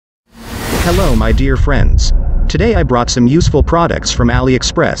Hello my dear friends. Today I brought some useful products from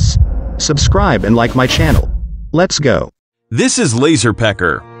AliExpress. Subscribe and like my channel. Let's go. This is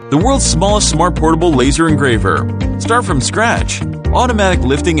Laserpecker, the world's smallest smart portable laser engraver. Start from scratch. Automatic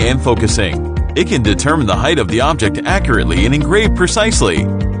lifting and focusing. It can determine the height of the object accurately and engrave precisely.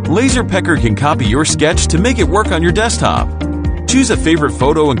 Laserpecker can copy your sketch to make it work on your desktop. Choose a favorite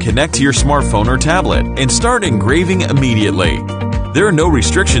photo and connect to your smartphone or tablet and start engraving immediately. There are no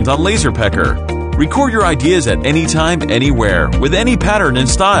restrictions on Laserpecker. Record your ideas at any time, anywhere, with any pattern and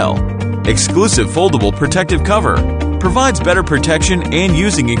style. Exclusive foldable protective cover. Provides better protection and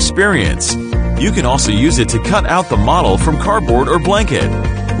using experience. You can also use it to cut out the model from cardboard or blanket.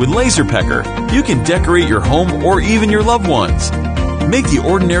 With Laserpecker, you can decorate your home or even your loved ones. Make the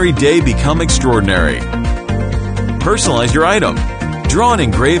ordinary day become extraordinary. Personalize your item. Draw and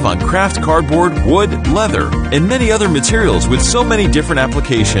engrave on craft cardboard, wood, leather, and many other materials with so many different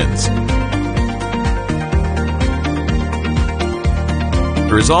applications.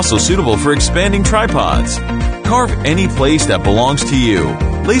 It is also suitable for expanding tripods. Carve any place that belongs to you.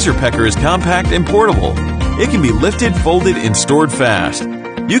 Laserpecker is compact and portable. It can be lifted, folded, and stored fast.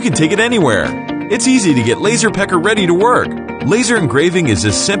 You can take it anywhere. It's easy to get Laserpecker ready to work. Laser engraving is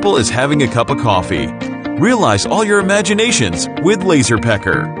as simple as having a cup of coffee. Realize all your imaginations with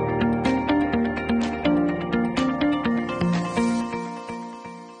Laserpecker.